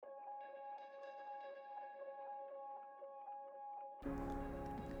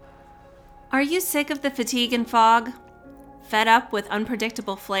Are you sick of the fatigue and fog? Fed up with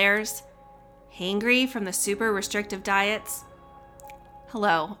unpredictable flares? Hangry from the super restrictive diets?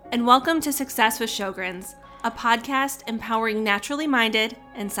 Hello, and welcome to Success with Sjogren's, a podcast empowering naturally minded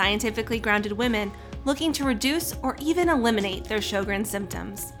and scientifically grounded women looking to reduce or even eliminate their Sjogren's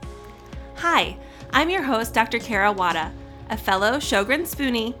symptoms. Hi, I'm your host, Dr. Kara Wada, a fellow Sjogren's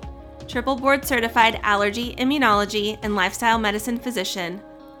Spoonie, triple board certified allergy, immunology, and lifestyle medicine physician,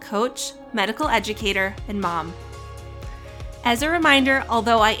 coach, medical educator, and mom. As a reminder,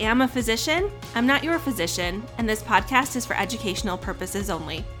 although I am a physician, I'm not your physician, and this podcast is for educational purposes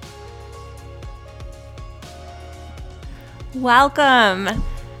only. Welcome!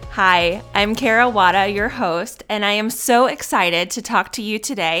 Hi, I'm Kara Wada, your host, and I am so excited to talk to you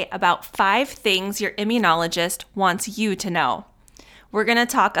today about 5 things your immunologist wants you to know. We're going to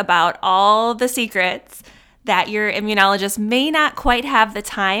talk about all the secrets that your immunologist may not quite have the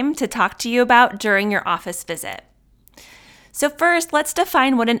time to talk to you about during your office visit. So first, let's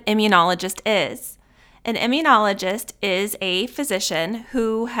define what an immunologist is. An immunologist is a physician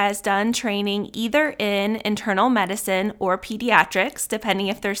who has done training either in internal medicine or pediatrics, depending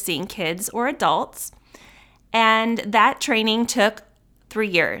if they're seeing kids or adults, and that training took 3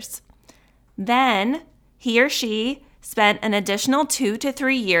 years. Then he or she spent an additional 2 to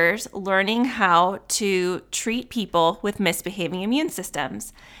 3 years learning how to treat people with misbehaving immune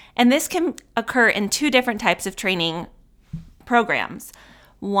systems. And this can occur in 2 different types of training programs.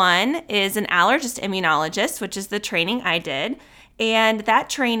 One is an allergist immunologist, which is the training I did. And that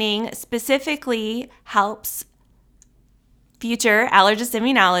training specifically helps future allergist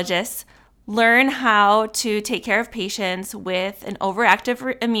immunologists learn how to take care of patients with an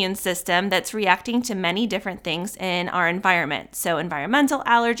overactive immune system that's reacting to many different things in our environment. So environmental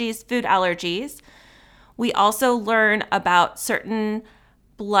allergies, food allergies. We also learn about certain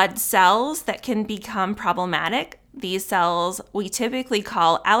blood cells that can become problematic. These cells we typically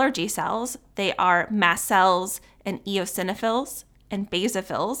call allergy cells. They are mast cells and eosinophils and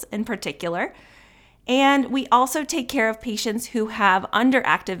basophils in particular. And we also take care of patients who have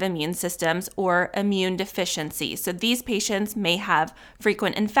underactive immune systems or immune deficiencies. So these patients may have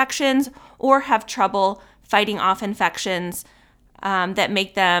frequent infections or have trouble fighting off infections that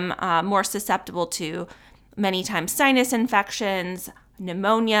make them more susceptible to many times sinus infections,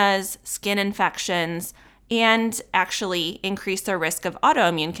 pneumonias, skin infections, and actually increase their risk of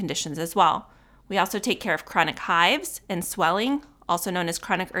autoimmune conditions as well. We also take care of chronic hives and swelling, also known as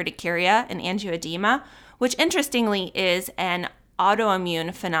chronic urticaria and angioedema, which interestingly is an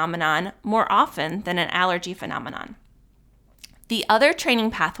autoimmune phenomenon more often than an allergy phenomenon. The other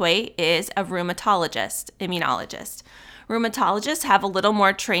training pathway is a rheumatologist, immunologist. Rheumatologists have a little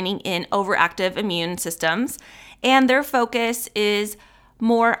more training in overactive immune systems, and their focus is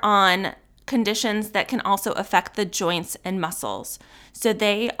more on conditions that can also affect the joints and muscles. So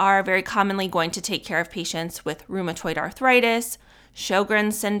they are very commonly going to take care of patients with rheumatoid arthritis,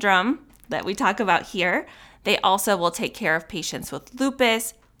 Sjogren's syndrome that we talk about here. They also will take care of patients with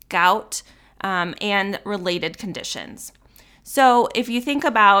lupus, gout, and related conditions. So if you think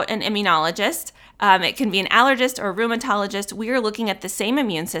about an immunologist, it can be an allergist or a rheumatologist. We are looking at the same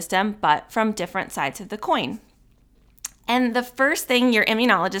immune system, but from different sides of the coin. And the first thing your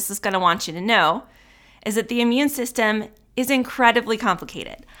immunologist is going to want you to know is that the immune system is incredibly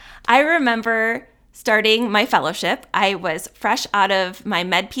complicated. I remember starting my fellowship. I was fresh out of my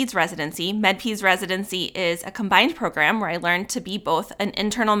MedPeds residency. MedPeds residency is a combined program where I learned to be both an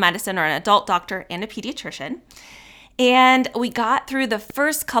internal medicine or an adult doctor and a pediatrician. And we got through the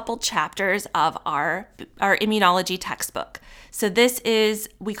first couple chapters of our immunology textbook. So this is,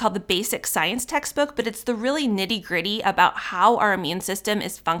 we call the basic science textbook, but it's the really nitty-gritty about how our immune system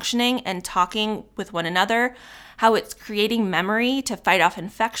is functioning and talking with one another, how it's creating memory to fight off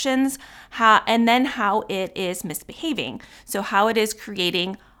infections, and then how it is misbehaving. So how it is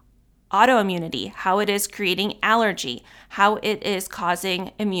creating autoimmunity, how it is creating allergy, how it is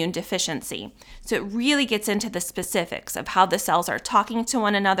causing immune deficiency. So it really gets into the specifics of how the cells are talking to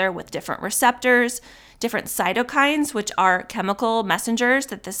one another with different receptors, different cytokines, which are chemical messengers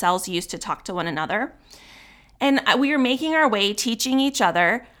that the cells use to talk to one another. And we are making our way teaching each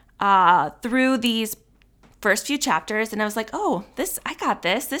other through these first few chapters. And I was like, oh, I got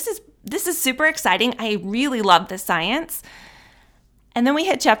this. This is super exciting. I really love the science. And then we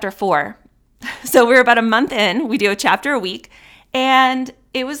hit chapter 4. So we're about a month in. We do a chapter a week. And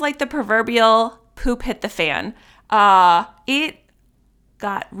it was like the proverbial poop hit the fan. It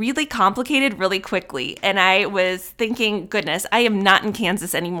got really complicated really quickly. And I was thinking, goodness, I am not in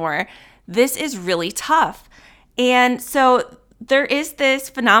Kansas anymore. This is really tough. And so there is this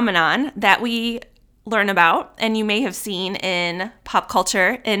phenomenon that we learn about, and you may have seen in pop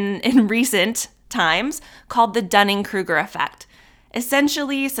culture in recent times, called the Dunning-Kruger effect.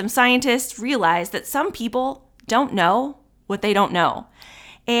 Essentially, some scientists realize that some people don't know what they don't know.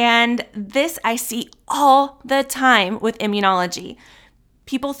 And this I see all the time with immunology.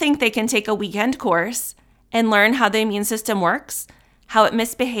 People think they can take a weekend course and learn how the immune system works, how it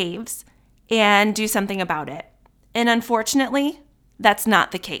misbehaves, and do something about it. And unfortunately, that's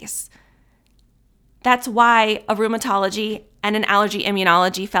not the case. That's why a rheumatology and an allergy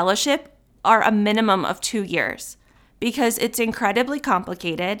immunology fellowship are a minimum of 2 years, because it's incredibly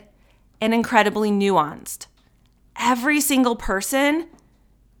complicated and incredibly nuanced. Every single person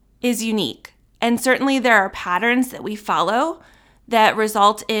is unique, and certainly there are patterns that we follow that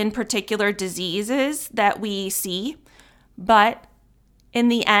result in particular diseases that we see, but in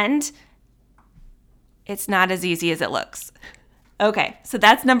the end, it's not as easy as it looks. Okay, so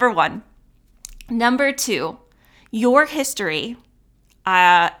that's number one. Number two, your history,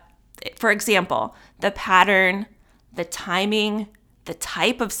 for example, the pattern, the timing, the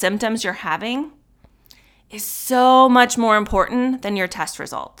type of symptoms you're having is so much more important than your test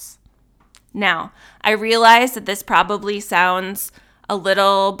results. Now, I realize that this probably sounds a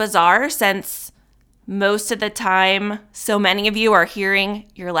little bizarre since most of the time, so many of you are hearing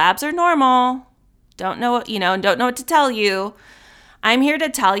your labs are normal, don't know what to tell you. I'm here to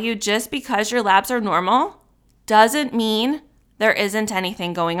tell you, just because your labs are normal doesn't mean there isn't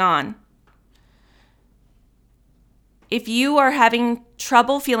anything going on. If you are having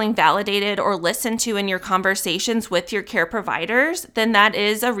trouble feeling validated or listened to in your conversations with your care providers, then that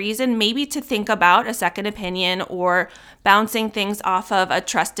is a reason maybe to think about a second opinion or bouncing things off of a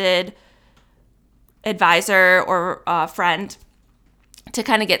trusted advisor or a friend to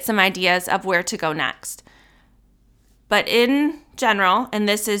kind of get some ideas of where to go next. But in general, and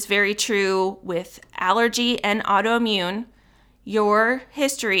this is very true with allergy and autoimmune, your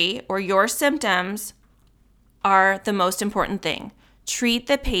history or your symptoms are the most important thing. Treat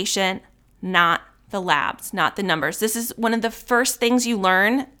the patient, not the labs, not the numbers. This is one of the first things you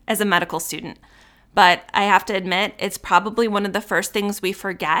learn as a medical student. But I have to admit, it's probably one of the first things we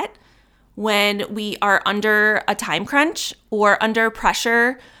forget when we are under a time crunch or under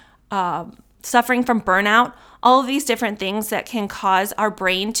pressure, suffering from burnout, all of these different things that can cause our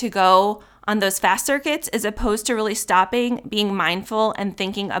brain to go on those fast circuits, as opposed to really stopping, being mindful, and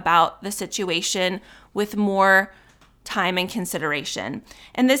thinking about the situation with more time and consideration.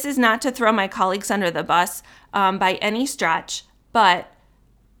 And this is not to throw my colleagues under the bus by any stretch, but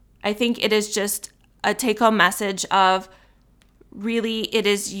I think it is just a take-home message of really it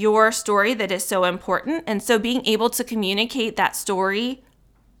is your story that is so important. And so being able to communicate that story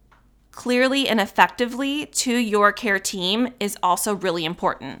clearly and effectively to your care team is also really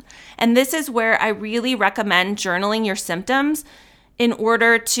important. And this is where I really recommend journaling your symptoms in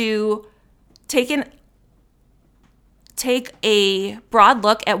order to take a broad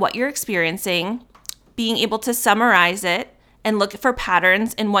look at what you're experiencing, being able to summarize it and look for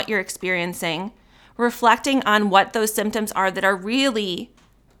patterns in what you're experiencing, reflecting on what those symptoms are that are really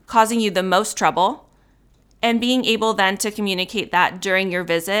causing you the most trouble, and being able then to communicate that during your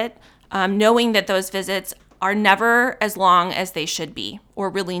visit, knowing that those visits are never as long as they should be or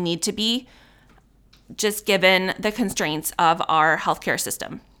really need to be, just given the constraints of our healthcare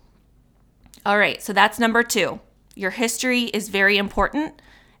system. All right, so that's number two. Your history is very important,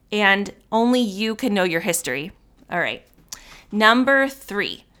 and only you can know your history. All right. Number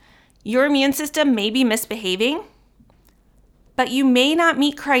three, your immune system may be misbehaving, but you may not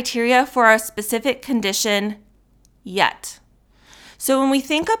meet criteria for a specific condition yet. So when we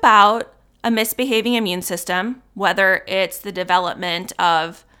think about a misbehaving immune system, whether it's the development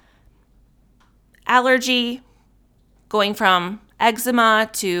of allergy, going from eczema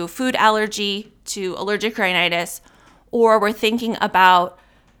to food allergy to allergic rhinitis, or we're thinking about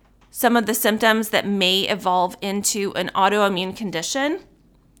some of the symptoms that may evolve into an autoimmune condition,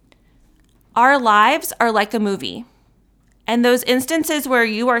 our lives are like a movie. And those instances where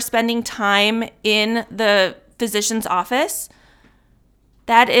you are spending time in the physician's office,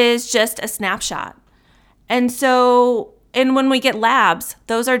 that is just a snapshot. And when we get labs,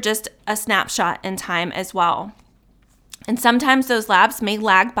 those are just a snapshot in time as well. And sometimes those labs may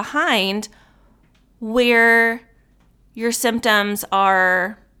lag behind where your symptoms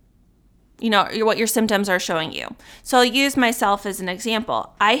are, what your symptoms are showing you. So I'll use myself as an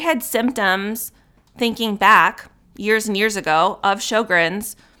example. I had symptoms, thinking back years and years ago, of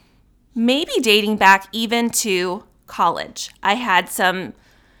Sjogren's, maybe dating back even to college. I had some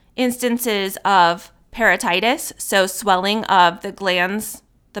instances of Parotitis, so swelling of the glands,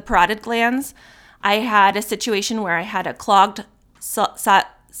 the parotid glands. I had a situation where I had a clogged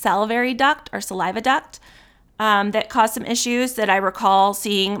salivary duct or saliva duct that caused some issues that I recall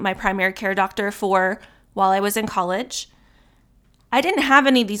seeing my primary care doctor for while I was in college. I didn't have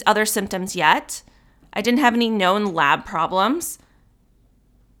any of these other symptoms yet. I didn't have any known lab problems.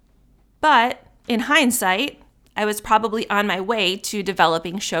 But in hindsight, I was probably on my way to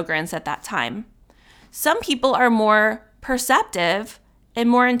developing Sjogren's at that time. Some people are more perceptive and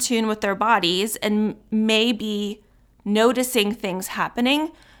more in tune with their bodies and may be noticing things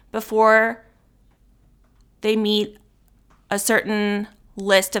happening before they meet a certain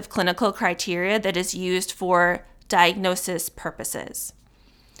list of clinical criteria that is used for diagnosis purposes.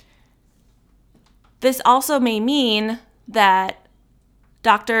 This also may mean that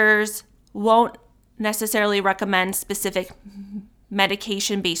doctors won't necessarily recommend specific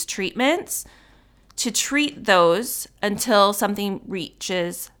medication-based treatments to treat those until something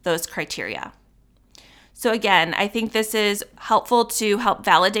reaches those criteria. So again, I think this is helpful to help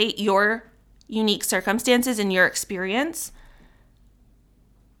validate your unique circumstances and your experience,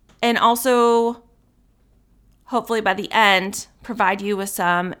 and also hopefully by the end provide you with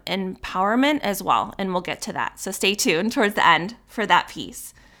some empowerment as well, and we'll get to that. So stay tuned towards the end for that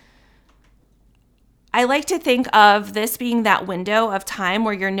piece. I like to think of this being that window of time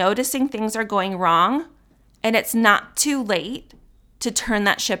where you're noticing things are going wrong and it's not too late to turn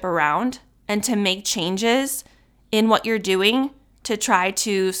that ship around and to make changes in what you're doing to try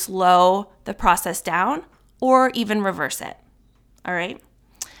to slow the process down or even reverse it. All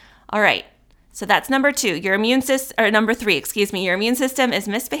right. So that's number 2. Your immune system, or number 3, your immune system is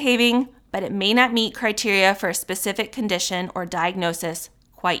misbehaving, but it may not meet criteria for a specific condition or diagnosis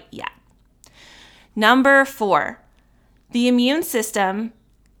quite yet. Number 4, the immune system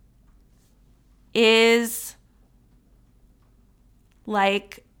is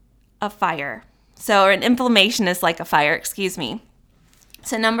like a fire. So an inflammation is like a fire,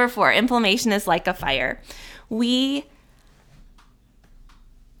 So number 4, inflammation is like a fire. We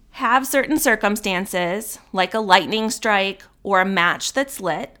have certain circumstances like a lightning strike or a match that's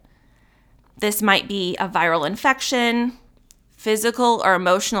lit. This might be a viral infection, physical or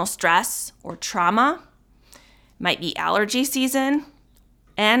emotional stress or trauma, might be allergy season,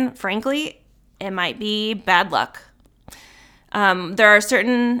 and frankly, it might be bad luck. There are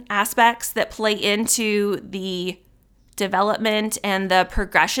certain aspects that play into the development and the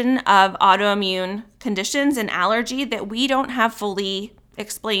progression of autoimmune conditions and allergy that we don't have fully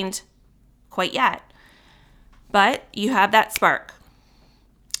explained quite yet. But you have that spark.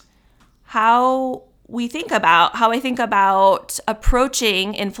 How I think about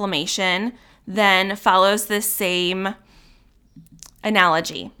approaching inflammation then follows the same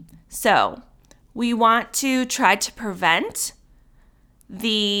analogy. So we want to try to prevent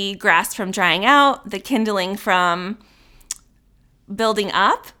the grass from drying out, the kindling from building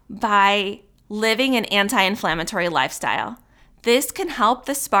up by living an anti-inflammatory lifestyle. This can help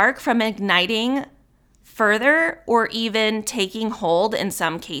the spark from igniting further or even taking hold in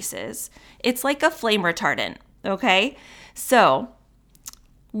some cases. It's like a flame retardant, okay? So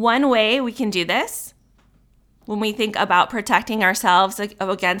one way we can do this when we think about protecting ourselves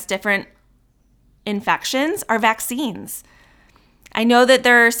against different infections are vaccines. I know that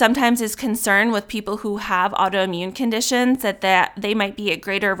there sometimes is concern with people who have autoimmune conditions that they might be at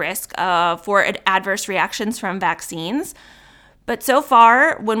greater risk for adverse reactions from vaccines. But so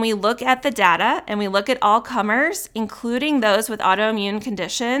far, when we look at the data and we look at all comers, including those with autoimmune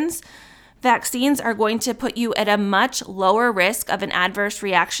conditions, vaccines are going to put you at a much lower risk of an adverse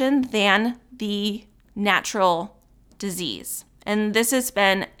reaction than the natural disease. And this has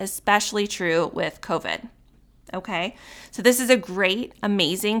been especially true with COVID. Okay, so this is a great,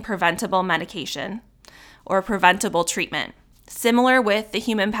 amazing preventable medication or preventable treatment, similar with the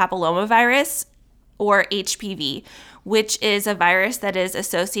human papillomavirus or HPV, which is a virus that is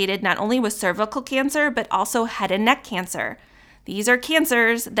associated not only with cervical cancer, but also head and neck cancer. These are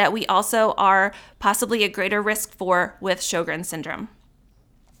cancers that we also are possibly at greater risk for with Sjogren's syndrome.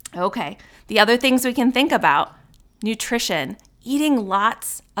 Okay, the other things we can think about: nutrition, eating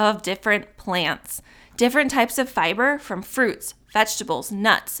lots of different plants, different types of fiber from fruits, vegetables,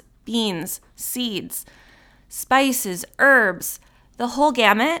 nuts, beans, seeds, spices, herbs, the whole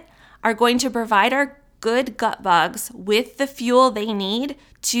gamut are going to provide our good gut bugs with the fuel they need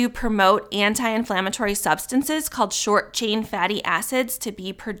to promote anti-inflammatory substances called short-chain fatty acids to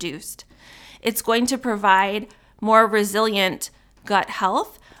be produced. It's going to provide more resilient gut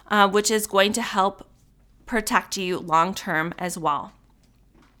health, which is going to help protect you long-term as well.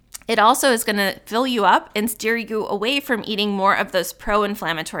 It also is going to fill you up and steer you away from eating more of those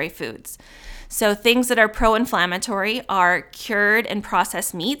pro-inflammatory foods. So things that are pro-inflammatory are cured and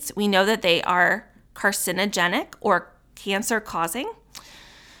processed meats. We know that they are carcinogenic or cancer-causing.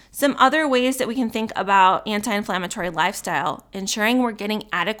 Some other ways that we can think about anti-inflammatory lifestyle: ensuring we're getting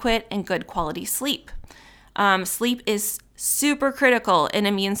adequate and good quality sleep. Sleep is super critical in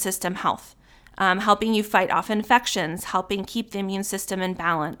immune system health, helping you fight off infections, helping keep the immune system in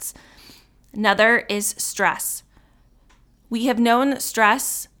balance. Another is stress. We have known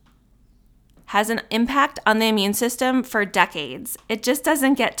stress has an impact on the immune system for decades. It just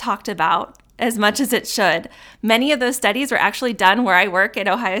doesn't get talked about as much as it should. Many of those studies were actually done where I work at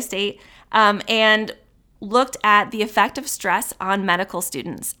Ohio State, and looked at the effect of stress on medical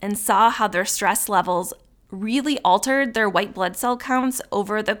students and saw how their stress levels really altered their white blood cell counts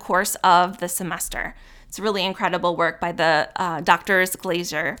over the course of the semester. It's really incredible work by the doctors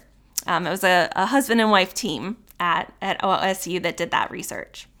Glazer. It was a husband and wife team at OSU that did that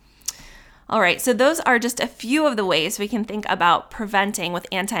research. All right, so those are just a few of the ways we can think about preventing with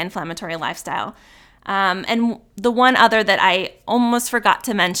anti-inflammatory lifestyle. And the one other that I almost forgot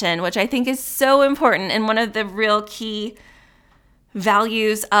to mention, which I think is so important and one of the real key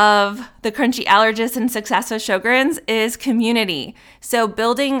values of the Crunchy Allergist and Success with Sjogren's, is community. So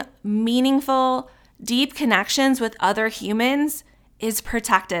building meaningful, deep connections with other humans is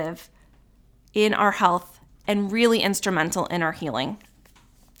protective in our health and really instrumental in our healing,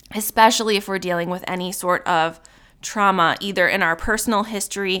 especially if we're dealing with any sort of trauma, either in our personal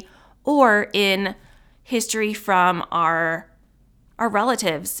history or in history from our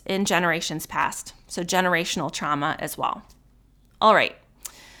relatives in generations past. So generational trauma as well. All right.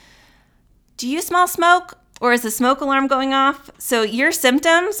 Do you smell smoke, or is the smoke alarm going off? So your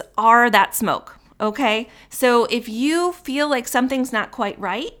symptoms are that smoke, okay? So if you feel like something's not quite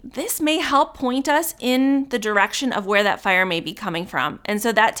right, this may help point us in the direction of where that fire may be coming from. And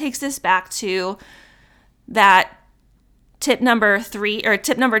so that takes us back to that tip number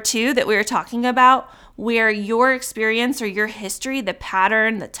 2 that we were talking about, where your experience or your history, the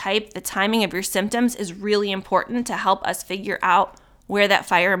pattern, the type, the timing of your symptoms is really important to help us figure out where that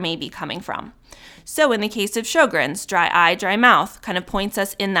fire may be coming from. So in the case of Sjogren's, dry eye, dry mouth kind of points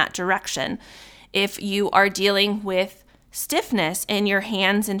us in that direction. If you are dealing with stiffness in your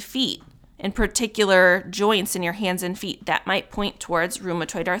hands and feet, in particular joints in your hands and feet, that might point towards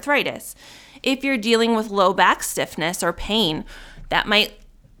rheumatoid arthritis. If you're dealing with low back stiffness or pain, that might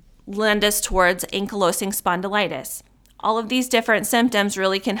lend us towards ankylosing spondylitis. All of these different symptoms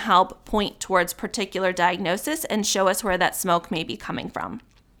really can help point towards particular diagnosis and show us where that smoke may be coming from.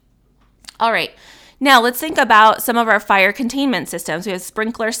 All right, now let's think about some of our fire containment systems. We have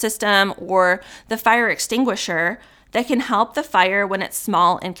sprinkler system or the fire extinguisher that can help the fire when it's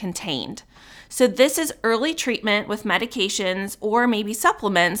small and contained. So this is early treatment with medications or maybe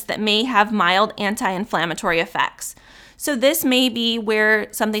supplements that may have mild anti-inflammatory effects. So this may be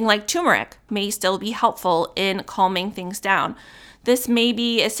where something like turmeric may still be helpful in calming things down. This may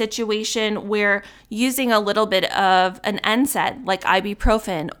be a situation where using a little bit of an NSAID like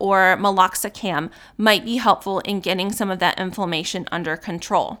ibuprofen or meloxicam might be helpful in getting some of that inflammation under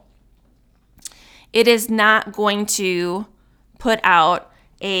control. It is not going to put out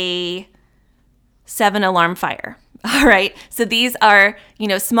a 7-alarm fire. All right. So these are,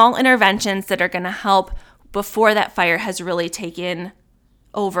 small interventions that are going to help before that fire has really taken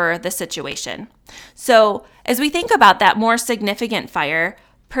over the situation. So as we think about that more significant fire,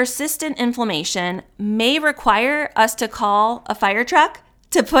 persistent inflammation may require us to call a fire truck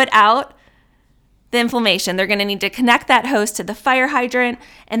to put out the inflammation. They're going to need to connect that hose to the fire hydrant,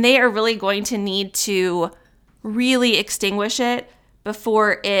 and they are really going to need to really extinguish it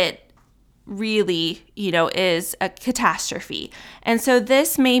before it really, is a catastrophe. And so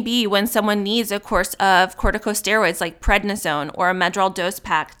this may be when someone needs a course of corticosteroids like prednisone or a Medrol dose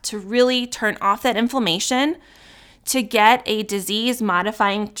pack to really turn off that inflammation, to get a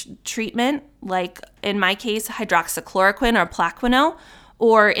disease-modifying treatment, like in my case, hydroxychloroquine or Plaquenil,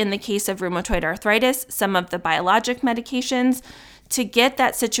 or in the case of rheumatoid arthritis, some of the biologic medications, to get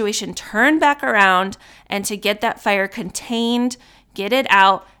that situation turned back around and to get that fire contained, get it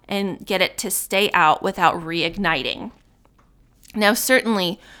out, and get it to stay out without reigniting. Now,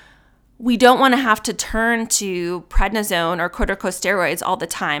 certainly, we don't want to have to turn to prednisone or corticosteroids all the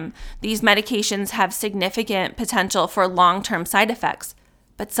time. These medications have significant potential for long-term side effects,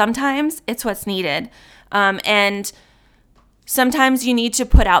 but sometimes it's what's needed. And sometimes you need to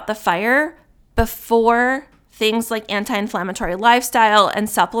put out the fire before things like anti-inflammatory lifestyle and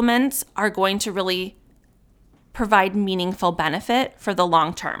supplements are going to really provide meaningful benefit for the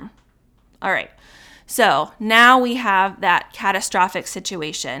long term. All right. So now we have that catastrophic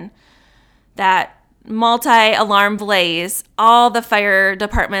situation, that multi-alarm blaze. All the fire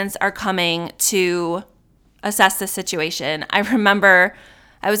departments are coming to assess the situation. I remember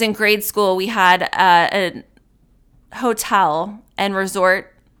I was in grade school. We had a hotel and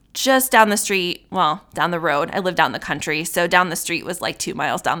resort just down the street. Well, down the road. I lived down the country, so down the street was like 2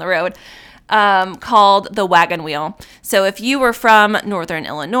 miles down the road. Called the Wagon Wheel. So if you were from Northern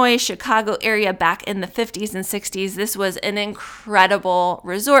Illinois, Chicago area back in the 50s and 60s, this was an incredible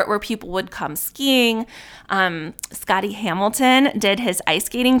resort where people would come skiing. Scotty Hamilton did his ice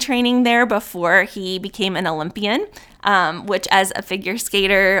skating training there before he became an Olympian, which as a figure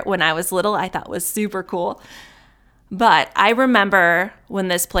skater when I was little, I thought was super cool. But I remember when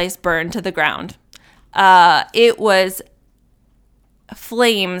this place burned to the ground. It was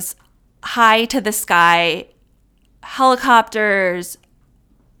flames high to the sky, helicopters,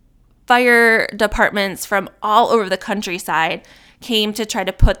 fire departments from all over the countryside came to try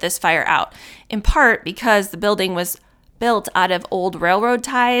to put this fire out, in part because the building was built out of old railroad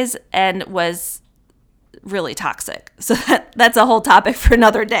ties and was really toxic. So that's a whole topic for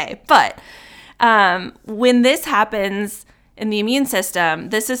another day. But when this happens in the immune system,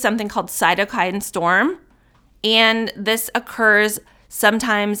 this is something called cytokine storm, and this occurs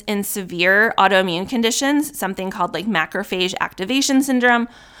sometimes in severe autoimmune conditions, something called like macrophage activation syndrome.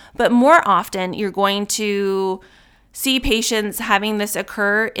 But more often, you're going to see patients having this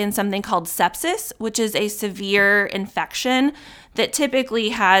occur in something called sepsis, which is a severe infection that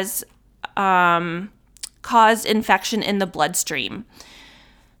typically has caused infection in the bloodstream.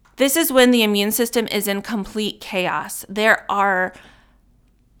 This is when the immune system is in complete chaos. There are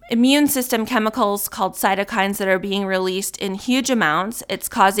immune system chemicals called cytokines that are being released in huge amounts. It's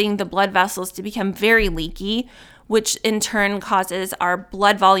causing the blood vessels to become very leaky, which in turn causes our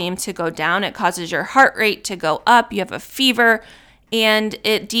blood volume to go down. It causes your heart rate to go up. You have a fever, and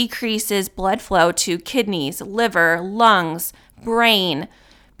it decreases blood flow to kidneys, liver, lungs, brain.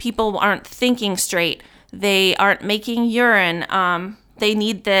 People aren't thinking straight. They aren't making urine. They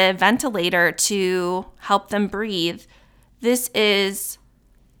need the ventilator to help them breathe. This is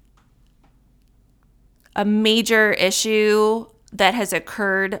a major issue that has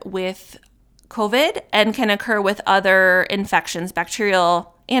occurred with COVID and can occur with other infections,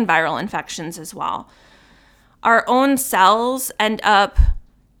 bacterial and viral infections as well. Our own cells end up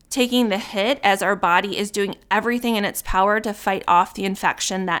taking the hit as our body is doing everything in its power to fight off the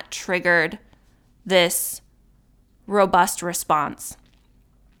infection that triggered this robust response.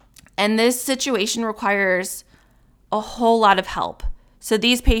 And this situation requires a whole lot of help. So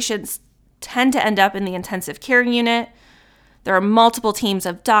these patients tend to end up in the intensive care unit. There are multiple teams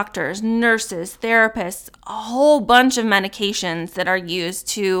of doctors, nurses, therapists, a whole bunch of medications that are used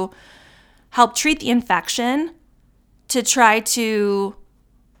to help treat the infection, to try to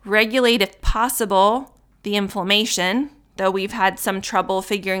regulate, if possible, the inflammation, though we've had some trouble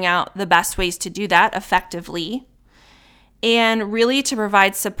figuring out the best ways to do that effectively, and really to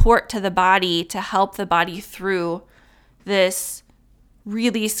provide support to the body to help the body through this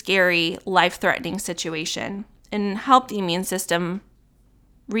really scary, life-threatening situation and help the immune system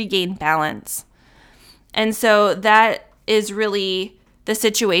regain balance. And so that is really the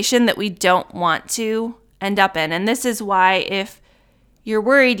situation that we don't want to end up in. And this is why if you're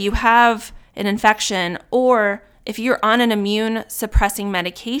worried you have an infection, or if you're on an immune suppressing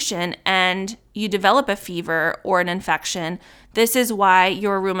medication and you develop a fever or an infection, this is why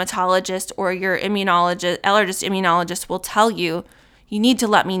your rheumatologist or your allergist immunologist will tell you, you need to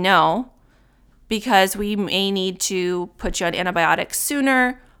let me know, because we may need to put you on antibiotics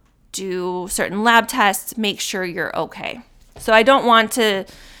sooner, do certain lab tests, make sure you're okay. So I don't want to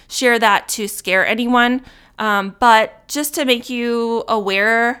share that to scare anyone, but just to make you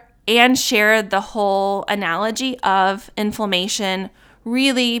aware and share the whole analogy of inflammation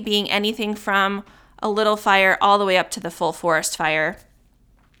really being anything from a little fire all the way up to the full forest fire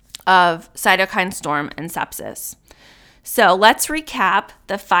of cytokine storm and sepsis. So let's recap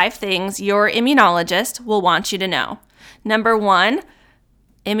the 5 things your immunologist will want you to know. Number 1,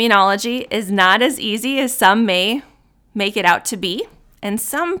 immunology is not as easy as some may make it out to be. And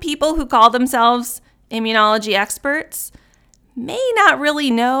some people who call themselves immunology experts may not really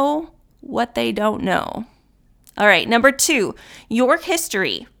know what they don't know. All right, number 2, your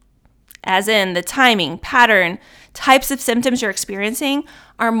history, as in the timing, pattern, types of symptoms you're experiencing,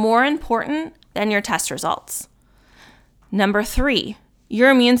 are more important than your test results. Number 3, your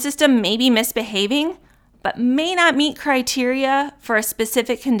immune system may be misbehaving, but may not meet criteria for a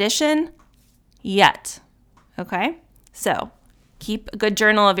specific condition yet. Okay? So Keep a good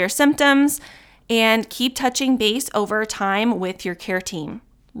journal of your symptoms and keep touching base over time with your care team.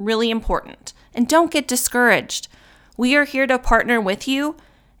 Really important. And don't get discouraged. We are here to partner with you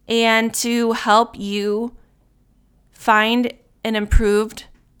and to help you find an improved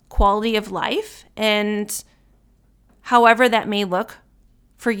quality of life, and however that may look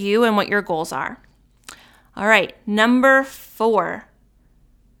for you and what your goals are. All right, number 4,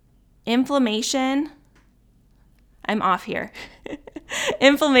 inflammation. I'm off here.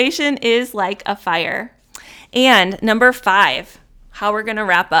 Inflammation is like a fire. And number 5, how we're going to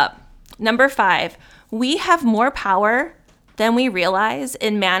wrap up. Number 5, we have more power than we realize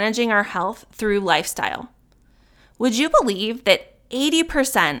in managing our health through lifestyle. Would you believe that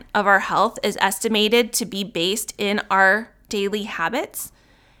 80% of our health is estimated to be based in our daily habits,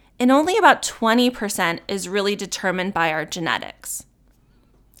 and only about 20% is really determined by our genetics?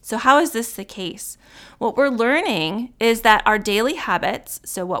 So how is this the case? What we're learning is that our daily habits,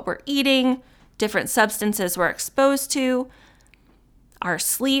 so what we're eating, different substances we're exposed to, our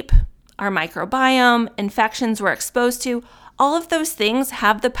sleep, our microbiome, infections we're exposed to, all of those things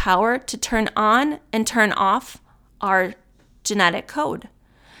have the power to turn on and turn off our genetic code.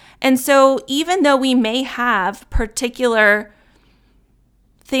 And so even though we may have particular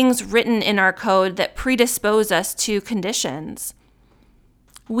things written in our code that predispose us to conditions,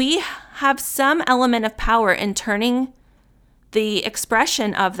 we have some element of power in turning the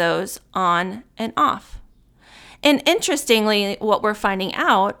expression of those on and off. And interestingly, what we're finding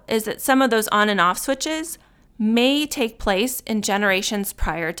out is that some of those on and off switches may take place in generations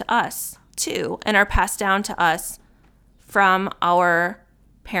prior to us too, and are passed down to us from our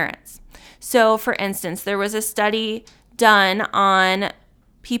parents. So for instance, there was a study done on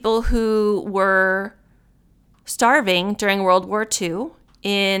people who were starving during World War II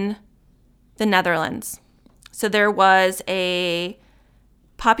in the Netherlands. So there was a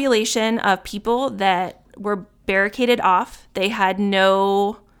population of people that were barricaded off. They had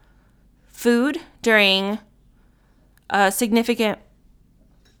no food during a significant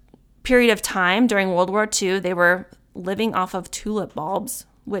period of time during World War II. They were living off of tulip bulbs,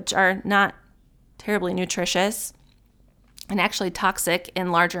 which are not terribly nutritious and actually toxic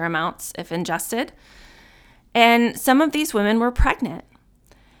in larger amounts if ingested. And some of these women were pregnant.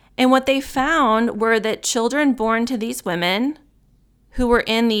 And what they found were that children born to these women who were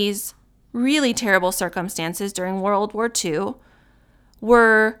in these really terrible circumstances during World War II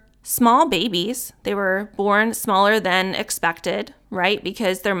were small babies. They were born smaller than expected, right?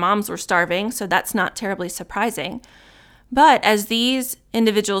 Because their moms were starving, so that's not terribly surprising. But as these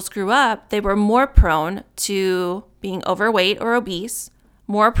individuals grew up, they were more prone to being overweight or obese,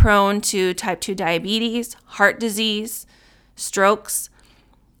 more prone to type 2 diabetes, heart disease, strokes,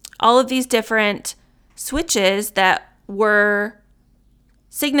 all of these different switches that were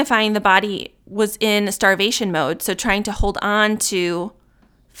signifying the body was in starvation mode, so trying to hold on to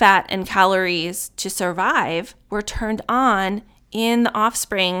fat and calories to survive, were turned on in the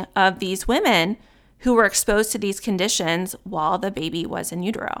offspring of these women who were exposed to these conditions while the baby was in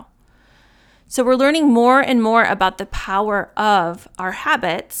utero. So we're learning more and more about the power of our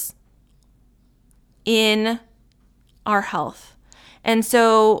habits in our health. And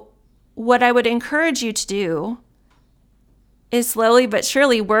so what I would encourage you to do is slowly but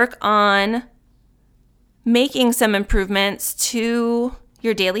surely work on making some improvements to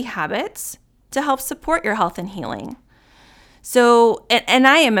your daily habits to help support your health and healing. So, and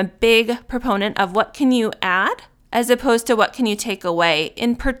I am a big proponent of what can you add as opposed to what can you take away,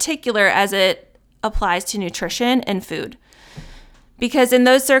 in particular as it applies to nutrition and food. Because in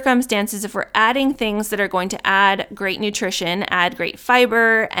those circumstances, if we're adding things that are going to add great nutrition, add great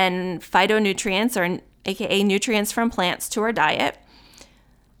fiber and phytonutrients, or aka nutrients from plants, to our diet,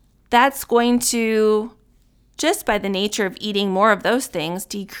 that's going to, just by the nature of eating more of those things,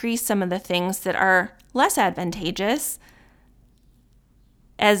 decrease some of the things that are less advantageous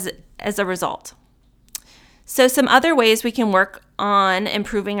as a result. So some other ways we can work on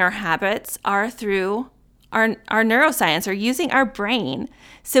improving our habits are through our neuroscience, or using our brain,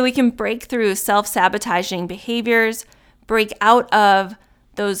 so we can break through self-sabotaging behaviors, break out of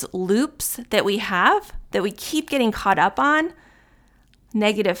those loops that we have, that we keep getting caught up on,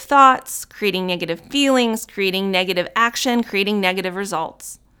 negative thoughts, creating negative feelings, creating negative action, creating negative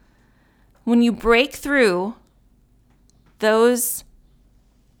results. When you break through those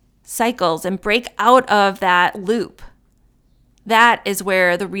cycles and break out of that loop, that is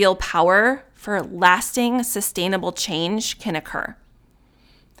where the real power for lasting, sustainable change can occur.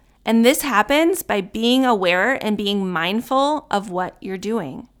 And this happens by being aware and being mindful of what you're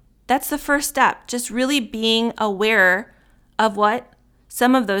doing. That's the first step, just really being aware of what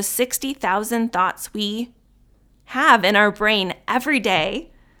some of those 60,000 thoughts we have in our brain every day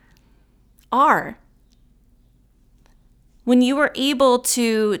are. When you are able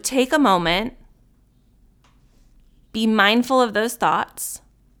to take a moment, be mindful of those thoughts,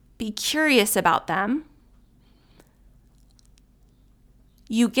 be curious about them,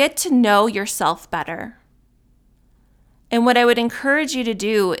 you get to know yourself better. And what I would encourage you to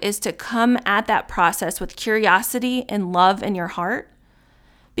do is to come at that process with curiosity and love in your heart,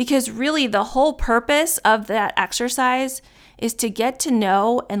 because really the whole purpose of that exercise is to get to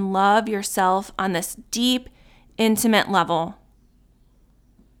know and love yourself on this deep, intimate level.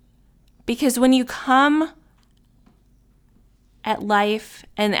 Because when you come at life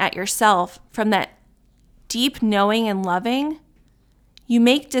and at yourself from that deep knowing and loving, you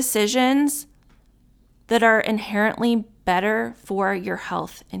make decisions that are inherently better for your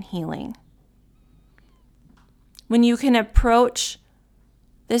health and healing. When you can approach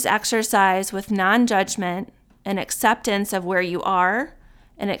this exercise with non-judgment and acceptance of where you are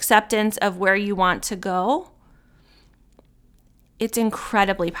and acceptance of where you want to go, it's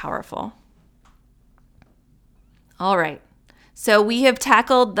incredibly powerful. All right, so we have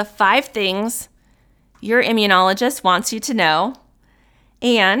tackled the 5 things your immunologist wants you to know,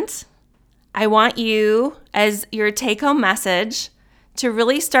 and I want you, as your take-home message, to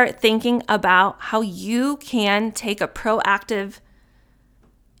really start thinking about how you can take a proactive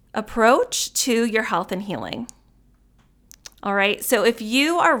approach to your health and healing. All right, so if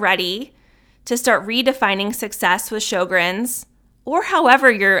you are ready to start redefining success with Sjogren's, or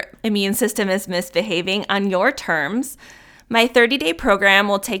however your immune system is misbehaving on your terms, my 30-day program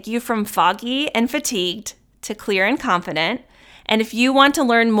will take you from foggy and fatigued to clear and confident. And if you want to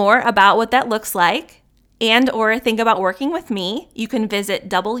learn more about what that looks like and or think about working with me, you can visit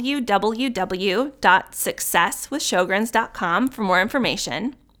www.successwithsjogrens.com for more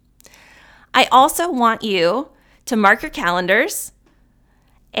information. I also want you to mark your calendars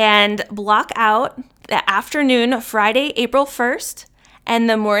and block out the afternoon, Friday, April 1st, and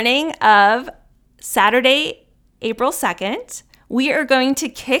the morning of Saturday, April 2nd. We are going to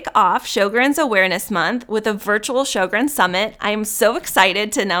kick off Sjogren's Awareness Month with a virtual Sjogren's Summit. I am so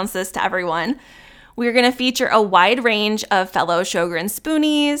excited to announce this to everyone. We're going to feature a wide range of fellow Sjogren's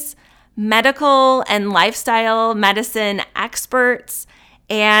spoonies, medical and lifestyle medicine experts,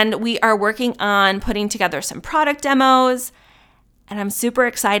 and we are working on putting together some product demos. And I'm super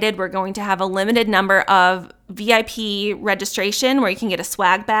excited. We're going to have a limited number of VIP registration where you can get a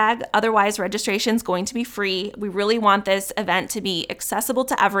swag bag. Otherwise, registration is going to be free. We really want this event to be accessible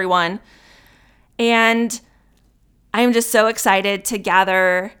to everyone. And I'm just so excited to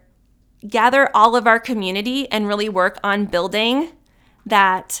gather all of our community and really work on building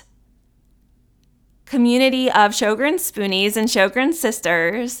that community of Sjogren's spoonies and Sjogren's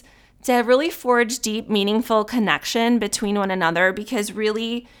sisters to really forge deep, meaningful connection between one another, because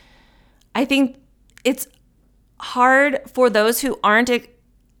really, I think it's hard for those who aren't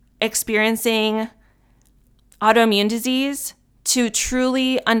experiencing autoimmune disease to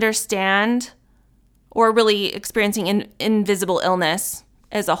truly understand, or really experiencing invisible illness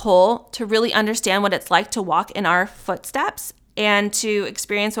as a whole, to really understand what it's like to walk in our footsteps and to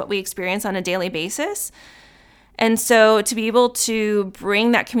experience what we experience on a daily basis. And so to be able to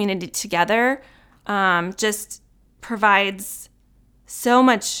bring that community together just provides so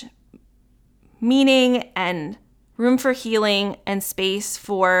much meaning and room for healing and space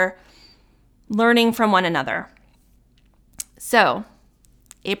for learning from one another. So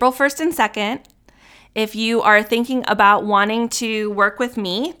April 1st and 2nd, if you are thinking about wanting to work with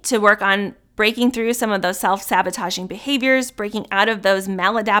me to work on breaking through some of those self-sabotaging behaviors, breaking out of those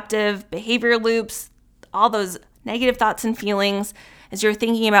maladaptive behavior loops, all those negative thoughts and feelings, as you're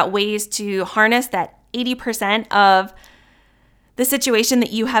thinking about ways to harness that 80% of the situation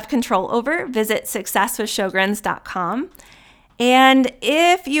that you have control over, visit successwithsjogrens.com. And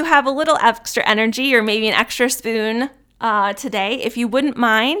if you have a little extra energy or maybe an extra spoon today, if you wouldn't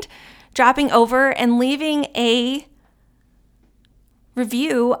mind dropping over and leaving a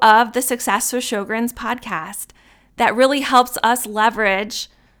review of the Success with Sjogren's podcast, that really helps us leverage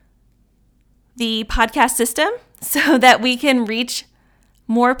the podcast system so that we can reach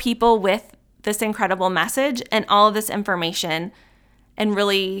more people with this incredible message and all of this information, and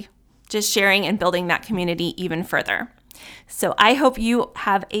really just sharing and building that community even further. So I hope you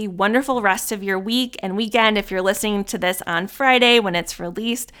have a wonderful rest of your week and weekend if you're listening to this on Friday when it's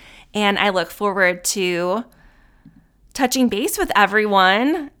released. And I look forward to touching base with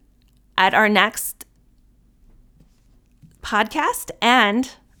everyone at our next podcast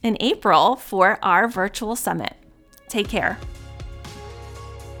and in April for our virtual summit. Take care.